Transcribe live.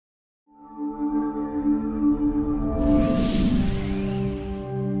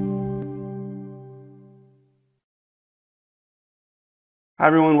Hi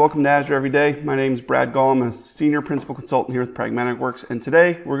everyone, welcome to Azure Every Day. My name is Brad Gall. I'm a Senior Principal Consultant here with Pragmatic Works, and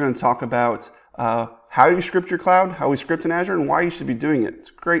today we're going to talk about how you script your cloud, how we script in Azure, and why you should be doing it. It's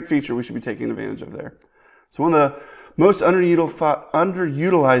a great feature we should be taking advantage of there. So one of the most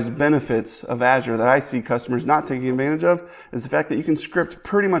underutilized benefits of Azure that I see customers not taking advantage of is the fact that you can script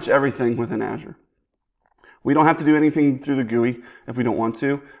pretty much everything within Azure. We don't have to do anything through the GUI if we don't want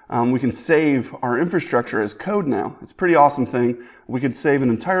to. We can save our infrastructure as code now. It's a pretty awesome thing. We could save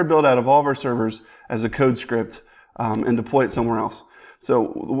an entire build out of all of our servers as a code script and deploy it somewhere else.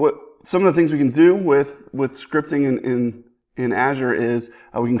 So some of the things we can do with scripting in Azure is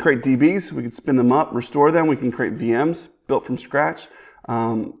we can create DBs, we can spin them up, restore them, we can create VMs built from scratch,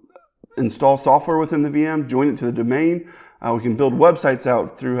 install software within the VM, join it to the domain. We can build websites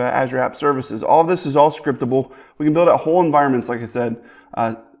out through Azure App Services. All this is all scriptable. We can build out whole environments, like I said,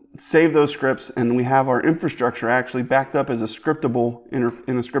 save those scripts, and we have our infrastructure actually backed up as a scriptable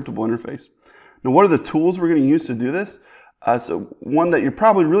interface. Now, what are the tools we're going to use to do this? So one that you're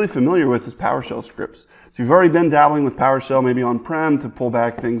probably really familiar with is PowerShell scripts. So you've already been dabbling with PowerShell, maybe on-prem, to pull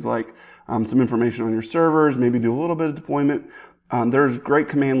back things like some information on your servers, maybe do a little bit of deployment. There's great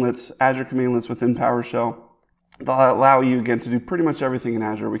commandlets, Azure commandlets within PowerShell. They'll allow you, again, to do pretty much everything in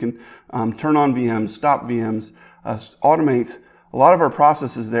Azure. We can turn on VMs, stop VMs, automate a lot of our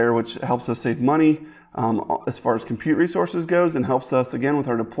processes there, which helps us save money as far as compute resources goes, and helps us, again, with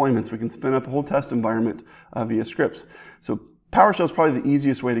our deployments. We can spin up a whole test environment via scripts. So PowerShell is probably the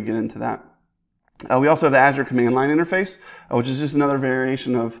easiest way to get into that. We also have the Azure command line interface, which is just another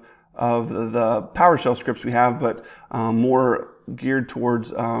variation of the PowerShell scripts we have, but more geared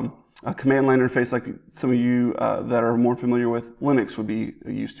towards a command line interface like some of you that are more familiar with Linux would be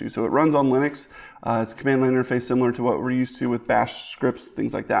used to. So it runs on Linux. It's a command line interface similar to what we're used to with bash scripts,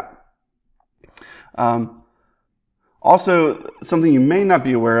 things like that. Also, something you may not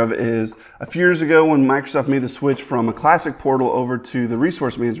be aware of is a few years ago when Microsoft made the switch from a classic portal over to the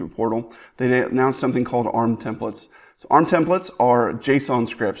resource management portal, they announced something called ARM templates. So ARM templates are JSON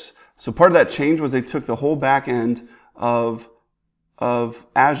scripts. So part of that change was they took the whole back end of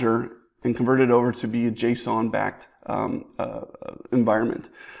Azure and converted it over to be a JSON-backed environment.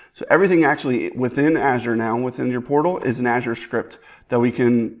 So everything actually within Azure now, within your portal, is an Azure script that we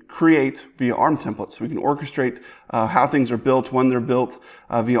can create via ARM templates. We can orchestrate how things are built, when they're built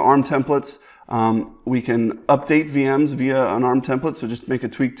via ARM templates. We can update VMs via an ARM template, so just make a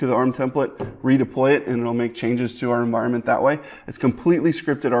tweak to the ARM template, redeploy it, and it'll make changes to our environment that way. It's completely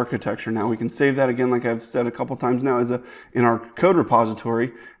scripted architecture now. We can save that, again, like I've said a couple times now, in our code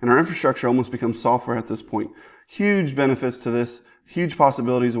repository, and our infrastructure almost becomes software at this point. Huge benefits to this, huge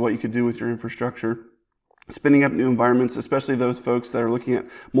possibilities of what you could do with your infrastructure. Spinning up new environments, especially those folks that are looking at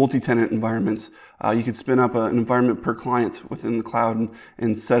multi-tenant environments. You could spin up an environment per client within the cloud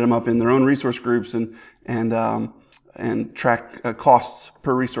and set them up in their own resource groups and track costs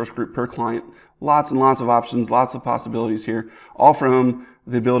per resource group per client. Lots and lots of options, lots of possibilities here, all from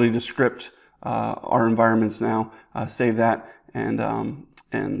the ability to script our environments now, save that,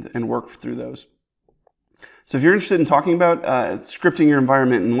 and work through those. So if you're interested in talking about scripting your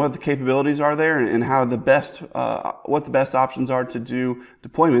environment and what the capabilities are there and how what the best options are to do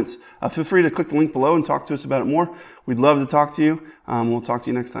deployments, feel free to click the link below and talk to us about it more. We'd love to talk to you. We'll talk to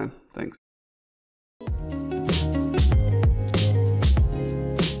you next time. Thanks.